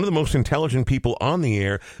 Barrero, one of the most intelligent people on the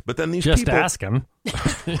air. But then these just people... ask him.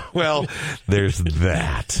 Well, there's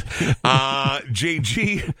that.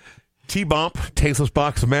 JG... T-Bomb, tasteless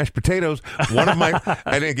box of mashed potatoes. One of my,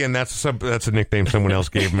 and again, that's a nickname someone else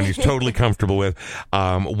gave him, and he's totally comfortable with.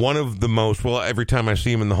 One of the most, well, every time I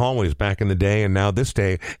see him in the hallways back in the day, and now this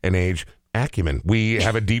day and age, acumen. We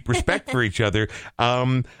have a deep respect for each other.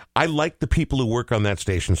 I like the people who work on that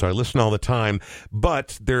station, so I listen all the time.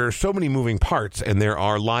 But there are so many moving parts, and there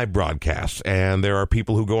are live broadcasts, and there are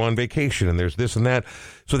people who go on vacation, and there's this and that,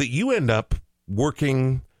 so that you end up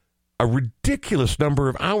working a ridiculous number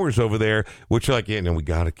of hours over there, which we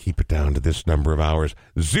got to keep it down to this number of hours.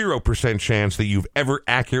 0% chance that you've ever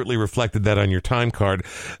accurately reflected that on your time card.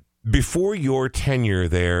 Before your tenure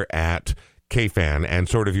there at KFAN and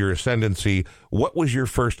sort of your ascendancy, what was your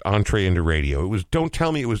first entree into radio? Don't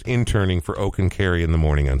tell me it was interning for Oak and Carey in the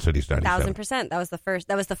morning on Cities 97. 1,000%.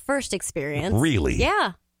 That was the first experience. Really?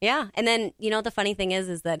 Yeah. And then, the funny thing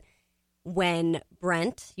is that when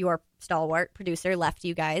Brent, your stalwart producer, left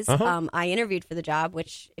you guys, I interviewed for the job,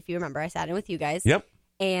 which, if you remember, I sat in with you guys. Yep.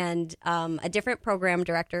 And a different program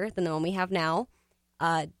director than the one we have now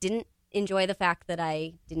didn't enjoy the fact that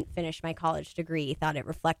I didn't finish my college degree. Thought it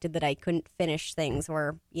reflected that I couldn't finish things,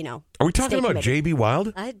 or Are we talking about J.B.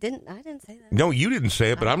 Wild? I didn't say that. No, you didn't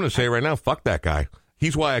say it, but I'm going to say it right now. Fuck that guy.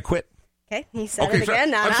 He's why I quit. Okay, he said it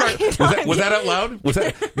again. I'm sorry. Was that out loud? Was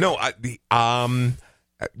that no?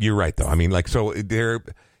 You're right though. I mean, so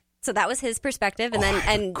that was his perspective, and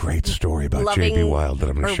then great story about J.B. Wild that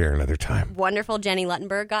I'm going to share another time. Wonderful Jenny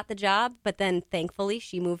Luttenberg got the job, but then thankfully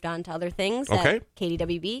she moved on to other things at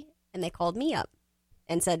KDWB, and they called me up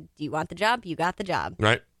and said, "Do you want the job? You got the job."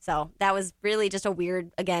 Right. So that was really just a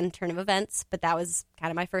weird, again, turn of events, but that was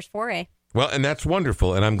kind of my first foray. Well, and that's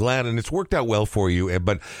wonderful, and I'm glad, and it's worked out well for you.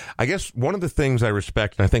 But I guess one of the things I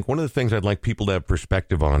respect, and I think one of the things I'd like people to have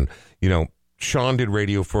perspective on, Sean did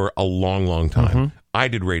radio for a long, long time. Mm-hmm. I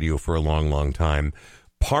did radio for a long, long time.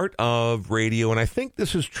 Part of radio, and I think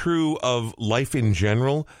this is true of life in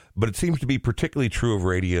general, but it seems to be particularly true of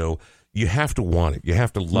radio, you have to want it. You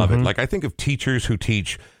have to love it. Like, I think of teachers who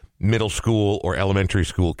teach middle school or elementary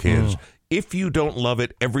school kids. If you don't love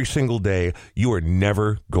it every single day, you are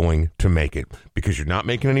never going to make it, because you're not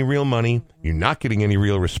making any real money, you're not getting any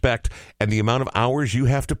real respect, and the amount of hours you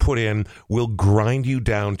have to put in will grind you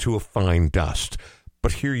down to a fine dust.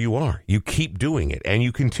 But here you are. You keep doing it, and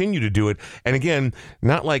you continue to do it. And again,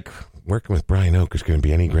 not like working with Brian Oak is going to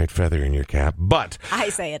be any great feather in your cap, but I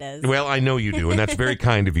say it is. Well, I know you do, and that's very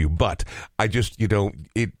kind of you, but I just,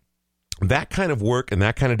 that kind of work and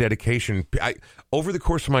that kind of dedication, over the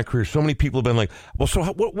course of my career, so many people have been like, well, so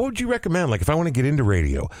what would you recommend? Like, if I want to get into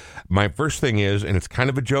radio, my first thing is, and it's kind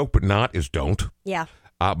of a joke, but not, is don't. Yeah.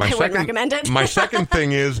 I wouldn't recommend it. My second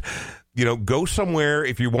thing is, go somewhere,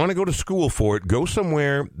 if you want to go to school for it, go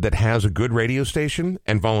somewhere that has a good radio station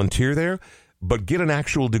and volunteer there, but get an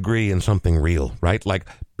actual degree in something real, right? Like,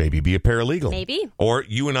 maybe be a paralegal. Maybe. Or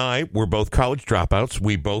you and I were both college dropouts.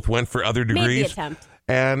 We both went for other degrees. Made the attempt.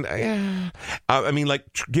 And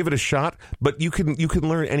give it a shot. But you can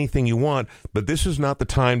learn anything you want. But this is not the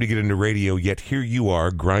time to get into radio. Yet here you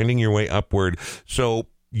are, grinding your way upward. So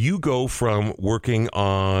you go from working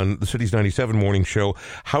on the Cities 97 morning show.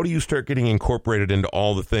 How do you start getting incorporated into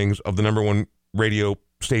all the things of the number one radio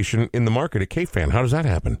station in the market at KFAN? How does that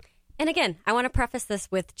happen? And again, I want to preface this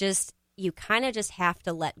with you kind of just have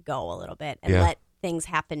to let go a little bit and let things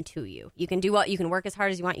happen to you. You can you can work as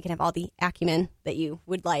hard as you want. You can have all the acumen that you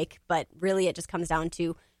would like, but really it just comes down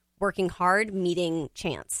to working hard, meeting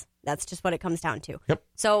chance. That's just what it comes down to. Yep.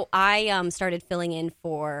 So I started filling in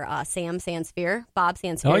for Sam Sanspear, Bob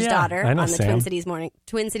Sanspear's daughter, on the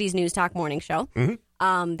Twin Cities News Talk morning show.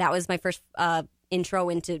 Mm-hmm. That was my first intro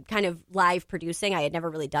into kind of live producing. I had never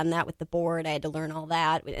really done that with the board. I had to learn all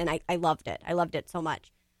that, and I loved it. I loved it so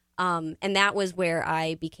much. And that was where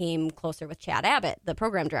I became closer with Chad Abbott, the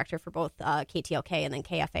program director for both KTLK and then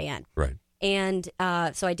KFAN. Right. And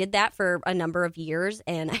so I did that for a number of years,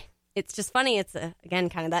 and it's just funny. It's, again,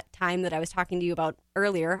 kind of that time that I was talking to you about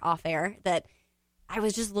earlier off air, that I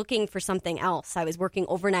was just looking for something else. I was working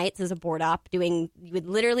overnights as a board op, you would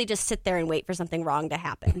literally just sit there and wait for something wrong to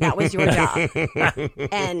happen. That was your job.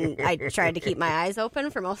 And I tried to keep my eyes open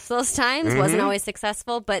for most of those times. Mm-hmm. Wasn't always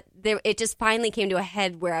successful, but it just finally came to a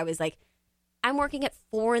head where I was like, I'm working at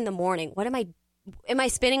 4 a.m. What am I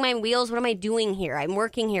spinning my wheels? What am I doing here? I'm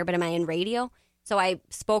working here, but am I in radio? So I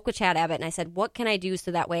spoke with Chad Abbott and I said, what can I do so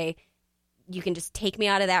that way you can just take me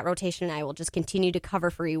out of that rotation and I will just continue to cover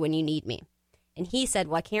for you when you need me? And he said,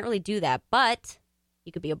 well, I can't really do that, but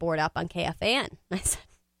you could be a board up on KFAN. I said,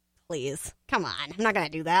 please, come on. I'm not going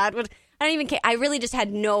to do that. I don't even care. I really just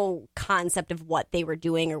had no concept of what they were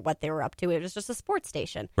doing or what they were up to. It was just a sports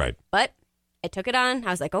station. Right. But I took it on. I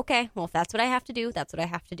was like, okay, well, if that's what I have to do, that's what I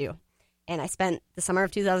have to do. And I spent the summer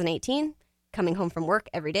of 2018 coming home from work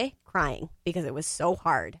every day crying because it was so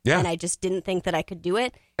hard. Yeah. And I just didn't think that I could do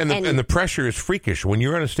it. And the pressure is freakish. When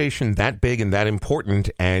you're on a station that big and that important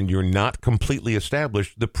and you're not completely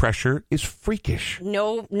established, the pressure is freakish.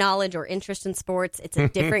 No knowledge or interest in sports. It's a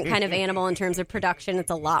different kind of animal in terms of production.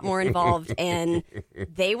 It's a lot more involved. And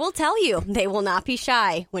they will tell you. They will not be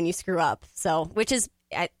shy when you screw up. So, which is,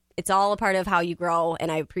 it's all a part of how you grow.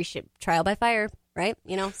 And I appreciate trial by fire. Right?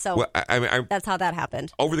 You know, so well, I that's how that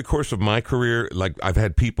happened. Over the course of my career, like I've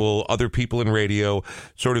had other people in radio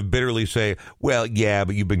sort of bitterly say, well, yeah,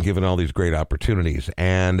 but you've been given all these great opportunities.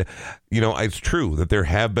 And, you know, it's true that there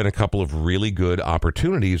have been a couple of really good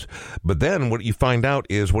opportunities. But then what you find out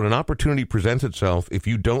is when an opportunity presents itself, if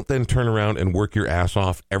you don't then turn around and work your ass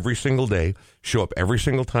off every single day, show up every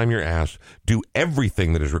single time you're asked, do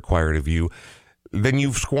everything that is required of you, then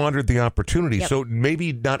you've squandered the opportunity. Yep. So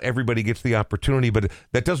maybe not everybody gets the opportunity, but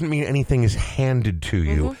that doesn't mean anything is handed to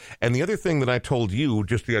you. Mm-hmm. And the other thing that I told you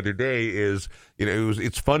just the other day is, you know,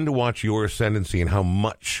 it's fun to watch your ascendancy and how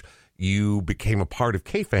much you became a part of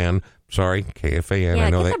KFAN. Sorry, KFAN. Yeah, I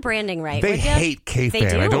know get the branding right. They hate KFAN. They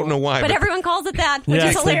do. I don't know why. But everyone calls it that, which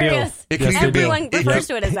Yes, is they do. hilarious. Everyone refers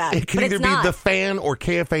to it as that. It can but either it's be not. the fan or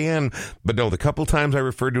KFAN. But no, the couple times I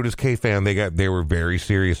referred to it as KFAN, they were very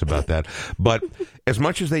serious about that. But as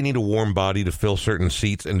much as they need a warm body to fill certain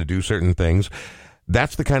seats and to do certain things,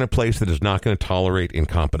 that's the kind of place that is not going to tolerate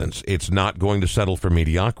incompetence. It's not going to settle for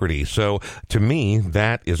mediocrity. So, to me,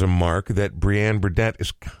 that is a mark that Brianne Burdett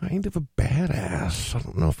is kind of a badass. I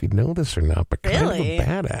don't know if you know this or not, but kind Really? of a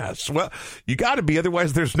badass. Well, you got to be.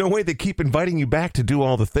 Otherwise, there's no way they keep inviting you back to do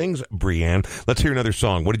all the things, Brianne. Let's hear another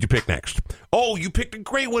song. What did you pick next? Oh, you picked a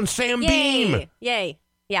great one, Sam Beam. Yay.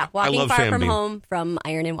 Yeah, Walking love Far Sam From Beam. Home from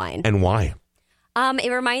Iron and Wine. And why? It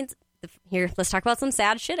reminds... Here, let's talk about some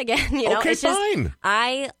sad shit again. You know, Okay, it's just, fine.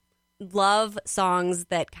 I love songs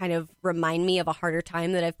that kind of remind me of a harder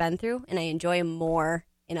time that I've been through, and I enjoy them more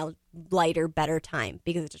in a lighter, better time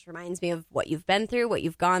because it just reminds me of what you've been through, what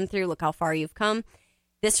you've gone through, look how far you've come.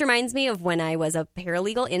 This reminds me of when I was a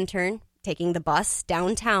paralegal intern taking the bus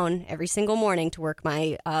downtown every single morning to work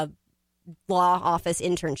my law office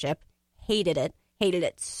internship. Hated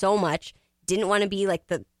it so much. Didn't want to be like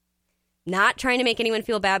not trying to make anyone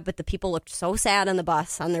feel bad, but the people looked so sad on the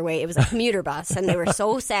bus on their way. It was a commuter bus, and they were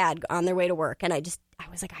so sad on their way to work. And I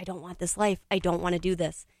was like, I don't want this life. I don't want to do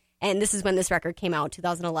this. And this is when this record came out,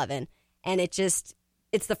 2011. And it's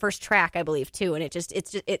the first track, I believe, too. And it's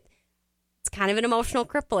kind of an emotional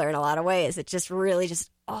crippler in a lot of ways. It just really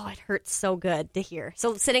it hurts so good to hear.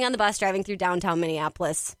 So sitting on the bus, driving through downtown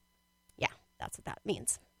Minneapolis, yeah, that's what that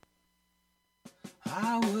means.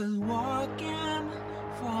 I was walking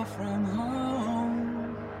far from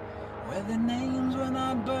home, where the names were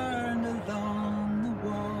not burned along the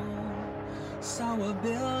wall. Saw a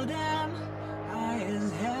building high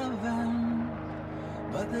as heaven,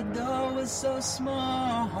 but the door was so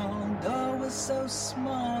small,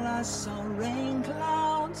 I saw rain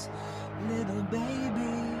clouds, little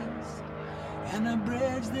babies, and a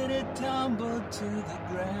bridge that had tumbled to the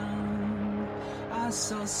ground. I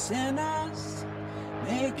saw sinners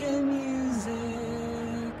making music,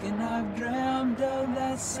 and I've dreamt of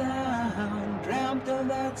that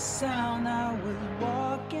sound. I was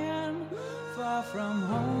walking far from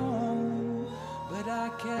home, but I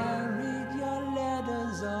carried your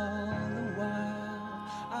letters all the while.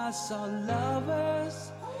 I saw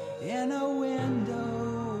lovers in a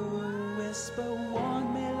window whisper,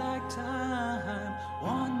 want me like time,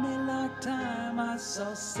 want me like time. I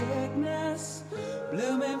saw sickness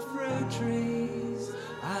blooming fruit trees.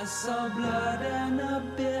 I saw blood and a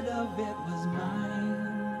bit of it was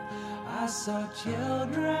mine. I saw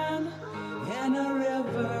children in a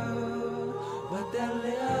river, but their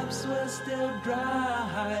lips were still dry,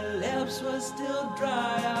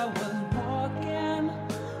 I was walking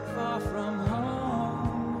far from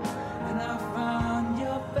home, and I found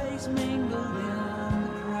your face mingled in the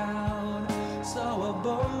crowd. Saw a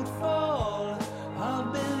boat full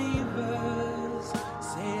of believers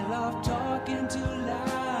sail off talking too loud.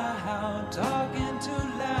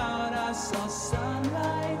 I saw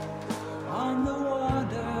sunlight on the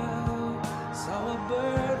water, saw a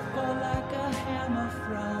bird fall like a hammer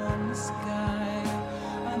from the sky.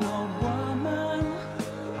 An old woman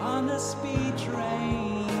on a speed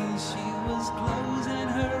train, she was closing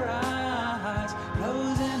her eyes.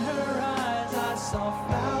 I saw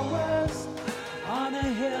flowers on a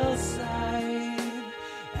hillside,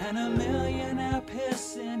 and a millionaire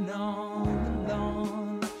pissing on the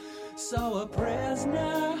lawn. Saw a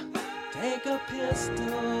prisoner take a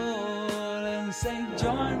pistol and say,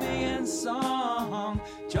 join me in song,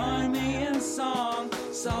 join me song.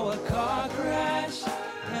 Saw a car crash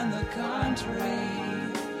in the country,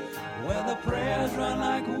 where the prayers run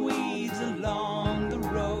like weeds along the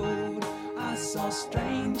road. I saw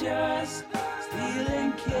strangers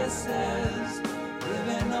stealing kisses,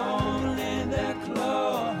 living only their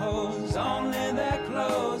clothes, only their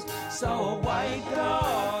clothes. Saw a white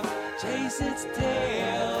dog chase its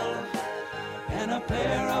tail, and a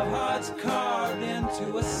pair of hearts carved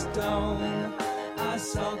into a stone. I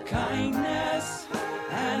saw kindness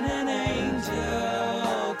and an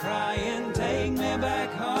angel crying, take me back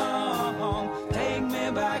home, take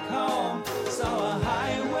me back home. Saw a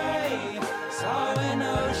highway, saw an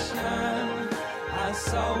ocean. I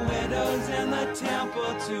saw widows in the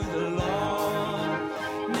temple to the Lord,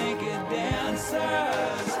 naked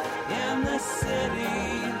dancers in the city.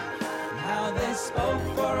 How they spoke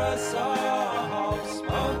for us all,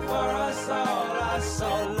 spoke for us all. I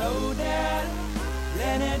saw loaded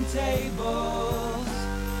linen tables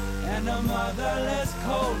and a motherless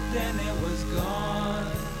colt, and it was gone.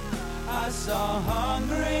 I saw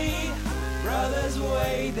hungry brothers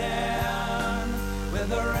way down with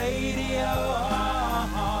the radio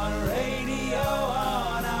on, radio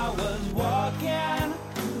on. I was walking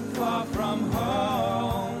far from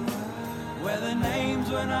home, where the names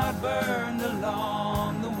were not burned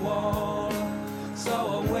along the wall. So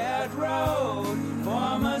a wet road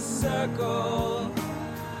formed a circle,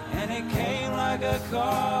 and it came like a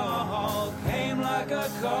call, came like a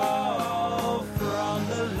call from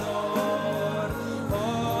the Lord. Oh,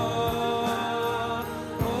 oh,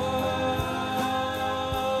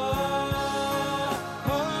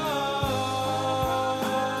 oh,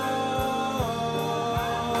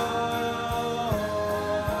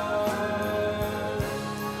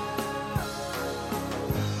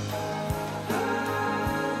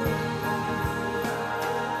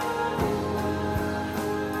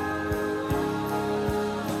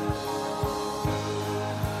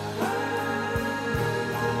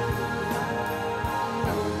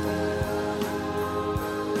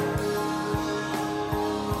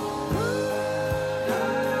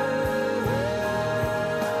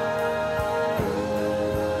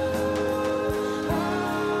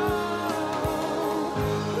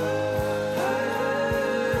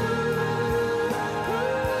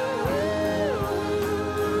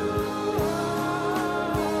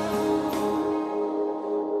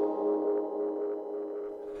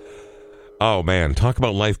 Oh, man, talk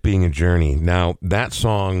about life being a journey. Now, that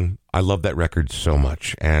song, I love that record so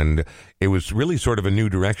much. And it was really sort of a new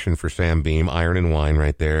direction for Sam Beam, Iron and Wine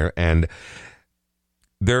right there. And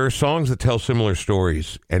there are songs that tell similar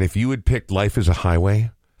stories. And if you had picked Life is a Highway,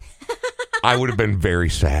 I would have been very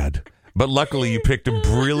sad. But luckily, you picked a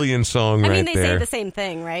brilliant song right there. I mean, they say the same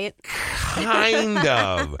thing, right? Kind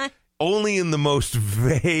of. Only in the most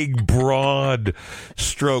vague, broad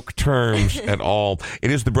stroke terms at all. It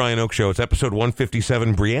is the Brian Oak Show. It's episode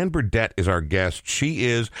 157. Brianne Burdett is our guest. She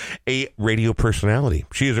is a radio personality.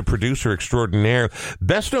 She is a producer extraordinaire,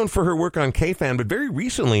 best known for her work on KFAN, but very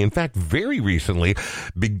recently,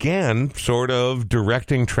 began sort of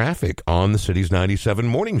directing traffic on the Cities 97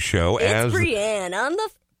 morning show. It's Brianne on the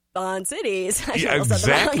on Cities. Yeah,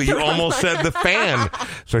 exactly. You almost said the fan.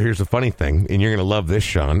 So here's the funny thing, and you're going to love this,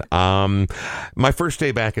 Sean. My first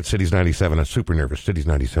day back at Cities 97, I was super nervous. Cities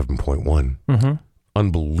 97.1. Mm-hmm.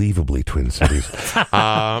 Unbelievably Twin Cities.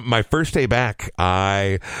 My first day back,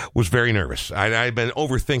 I was very nervous. I'd been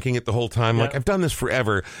overthinking it the whole time. Yep. Like, I've done this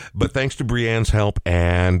forever, but thanks to Brianne's help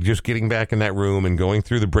and just getting back in that room and going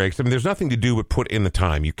through the breaks, I mean, there's nothing to do but put in the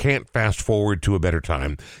time. You can't fast forward to a better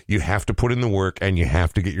time. You have to put in the work, and you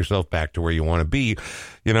have to get yourself back to where you want to be.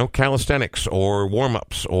 You know, calisthenics or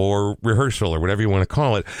warm-ups or rehearsal or whatever you want to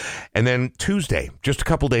call it. And then Tuesday, just a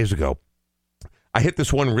couple days ago, I hit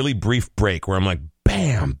this one really brief break where I'm like,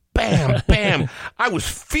 bam, bam, bam. I was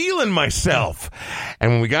feeling myself.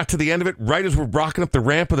 And when we got to the end of it, right as we're rocking up the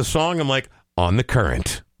ramp of the song, I'm like, On the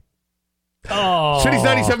Current. Oh. Cities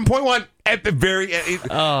 97.1 at the very end.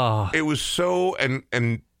 It was so, and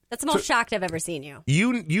that's the most shocked I've ever seen you.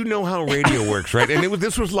 You know how radio works, right? And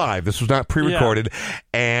this was live. This was not pre-recorded. Yeah.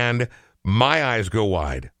 And my eyes go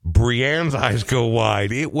wide. Brianne's eyes go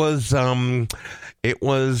wide. It was one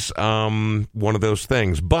of those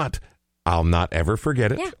things. But I'll not ever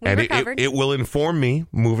forget it. Yeah, and it will inform me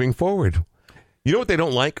moving forward. You know what they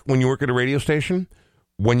don't like when you work at a radio station?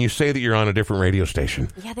 When you say that you're on a different radio station.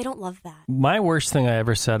 Yeah, they don't love that. My worst thing I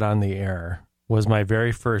ever said on the air was my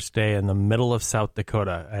very first day in the middle of South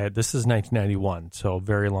Dakota. This is 1991, so a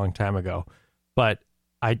very long time ago. But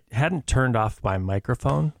I hadn't turned off my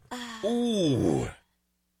microphone. Ooh.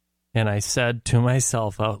 And I said to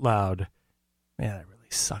myself out loud, man, I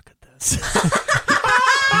really suck at this.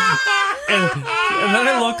 and then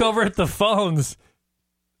I look over at the phones.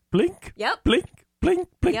 Blink. Yep. Blink. Blink.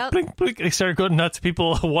 Blink. Yep. Blink. Blink. I started going nuts.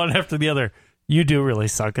 People one after the other. You do really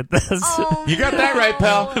suck at this. Oh, You got that right,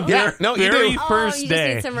 pal. Yeah, no, you Very do. first you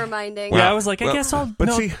day. just need some reminding. Yeah, I was like, I guess I'll but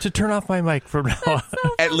know see- to turn off my mic from now on.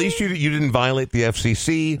 At least you didn't violate the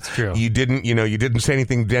FCC. It's true. You didn't say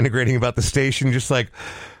anything denigrating about the station. Just like,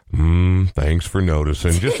 thanks for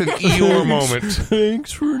noticing. Just an Eeyore moment.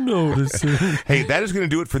 Thanks for noticing. Hey, that is going to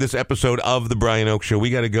do it for this episode of The Brian Oak Show. We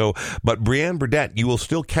got to go. But Brianne Burdett, you will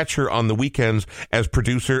still catch her on the weekends as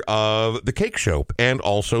producer of The Cake Show and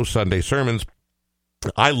also Sunday Sermons.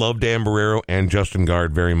 I love Dan Barrero and Justin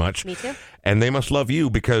Guard very much. Me too. And they must love you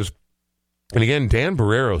because, and again, Dan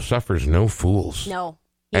Barrero suffers no fools. No.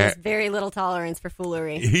 He has very little tolerance for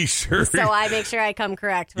foolery. He sure So I make sure I come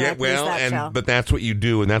correct when I produce that show. but that's what you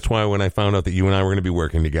do, and that's why when I found out that you and I were going to be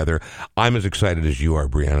working together, I'm as excited as you are,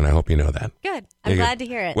 Brianne, and I hope you know that. Good. I'm glad to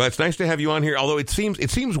hear it. Well, it's nice to have you on here, although it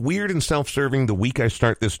seems weird and self-serving the week I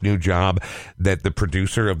start this new job that the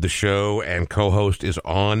producer of the show and co-host is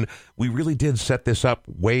on. We really did set this up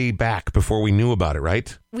way back before we knew about it,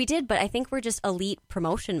 right? We did, but I think we're just elite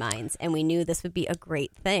promotion minds, and we knew this would be a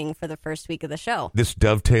great thing for the first week of the show. This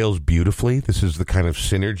dovetails beautifully. This is the kind of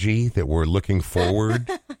synergy that we're looking forward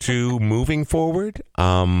to moving forward.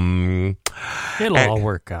 It'll all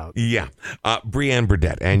work out. Yeah. Brianne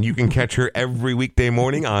Burdett, and you can catch her every weekday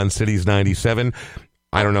morning on Cities 97.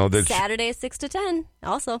 I don't know. Saturday, 6 to 10,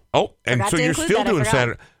 also. Oh, and Forgot so to you're include still that, I doing forgot.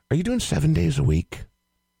 Saturday. Are you doing 7 days a week?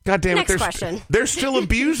 God damn it. Next question. They're still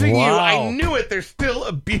abusing you. Wow. I knew it. They're still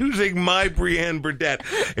abusing my Brianne Burdett.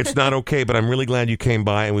 It's not okay, but I'm really glad you came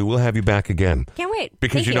by, and we will have you back again. Can't wait.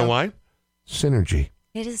 Because Thank you know why? Synergy.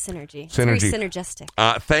 It is synergy. It's Synergy. very synergistic.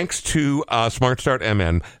 Thanks to Smart Start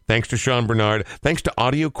MN. Thanks to Sean Bernard. Thanks to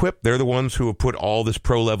AudioQuip. They're the ones who have put all this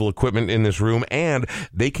pro-level equipment in this room, and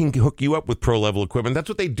they can hook you up with pro-level equipment. That's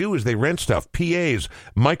what they do is they rent stuff, PAs,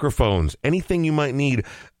 microphones, anything you might need,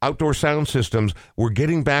 outdoor sound systems. We're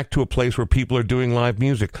getting back to a place where people are doing live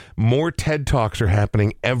music. More TED Talks are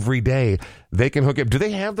happening every day. They can hook up. Do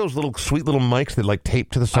they have those little sweet little mics that like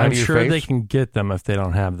tape to the side I'm of your sure face? they can get them if they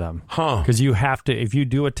don't have them. Huh. Because you have to, if you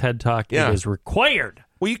do a TED Talk, Yeah. it is required.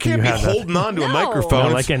 Well, you can't You be have that. holding on to a No. microphone.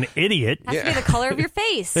 Not It's- like an idiot. Has to be the color of your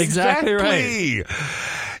face. Exactly right. Exactly.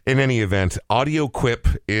 In any event,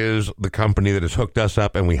 AudioQuip is the company that has hooked us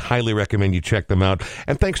up, and we highly recommend you check them out.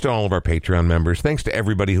 And thanks to all of our Patreon members. Thanks to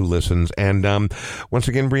everybody who listens. And once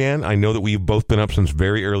again, Brianne, I know that we've both been up since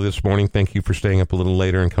very early this morning. Thank you for staying up a little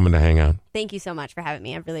later and coming to hang out. Thank you so much for having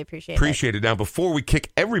me. I really appreciate it. Appreciate it. Now, before we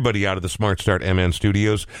kick everybody out of the Smart Start MN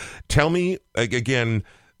studios, tell me, again,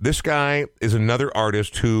 this guy is another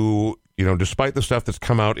artist who, you know, despite the stuff that's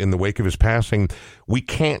come out in the wake of his passing, we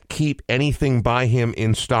can't keep anything by him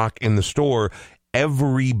in stock in the store.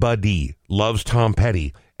 Everybody loves Tom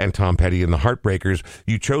Petty and Tom Petty and the Heartbreakers.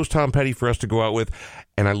 You chose Tom Petty for us to go out with,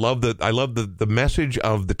 and I love the message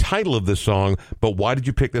of the title of this song, but why did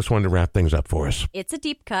you pick this one to wrap things up for us? It's a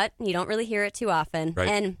deep cut. You don't really hear it too often. Right.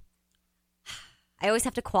 And I always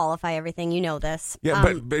have to qualify everything. You know this.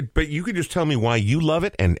 Yeah, but you could just tell me why you love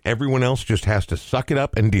it, and everyone else just has to suck it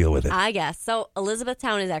up and deal with it. I guess. So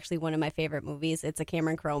Elizabethtown is actually one of my favorite movies. It's a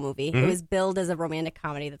Cameron Crowe movie. Mm-hmm. It was billed as a romantic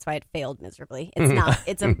comedy. That's why it failed miserably. It's not.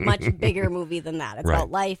 It's a much bigger movie than that. It's Right.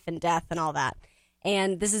 about life and death and all that.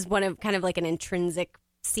 And this is one of kind of like an intrinsic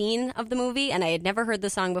scene of the movie, and I had never heard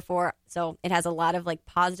the song before, so it has a lot of like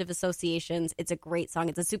positive associations. It's a great song.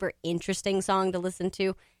 It's a super interesting song to listen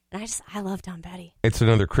to. And I love Tom Petty. It's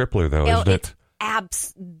another crippler, though, isn't it?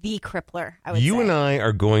 It's the crippler, I would say. You and I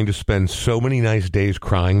are going to spend so many nice days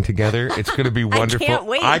crying together. It's going to be wonderful. can't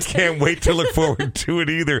wait. I can't wait to look forward to it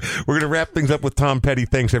either. We're going to wrap things up with Tom Petty.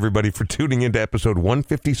 Thanks, everybody, for tuning into episode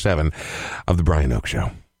 157 of The Brian Oak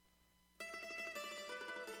Show.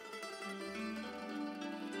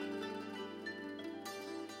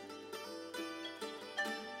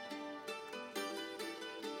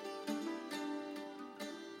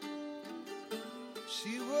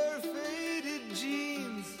 She wore faded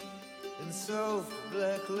jeans and soft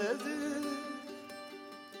black leather.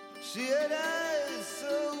 She had eyes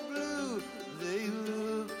so blue they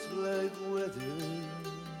looked like weather.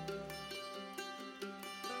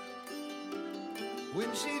 When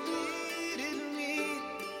she needed me,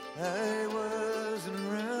 I wasn't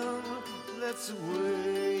around. That's the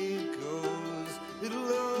way it goes.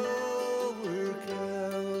 It'll all work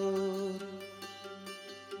out.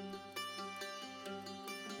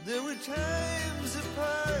 There were times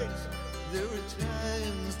apart, there were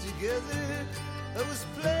times together. I was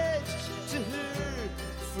pledged to her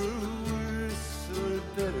for worse or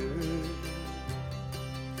better.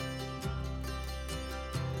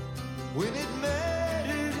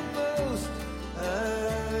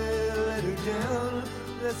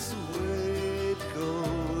 that's the way it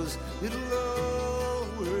goes. It'll all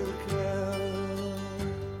work out.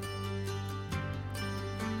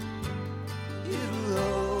 It'll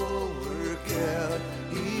all work out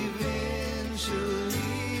eventually.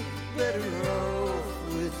 Better off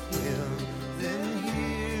with him than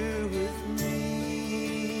here with me.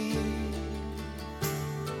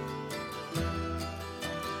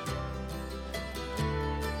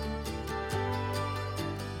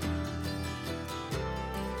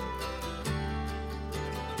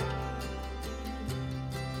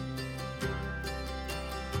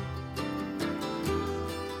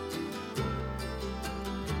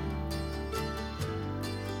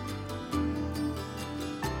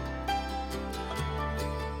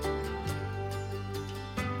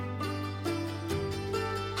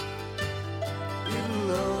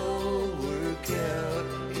 It'll all work out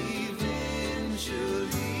eventually.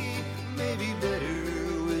 Maybe better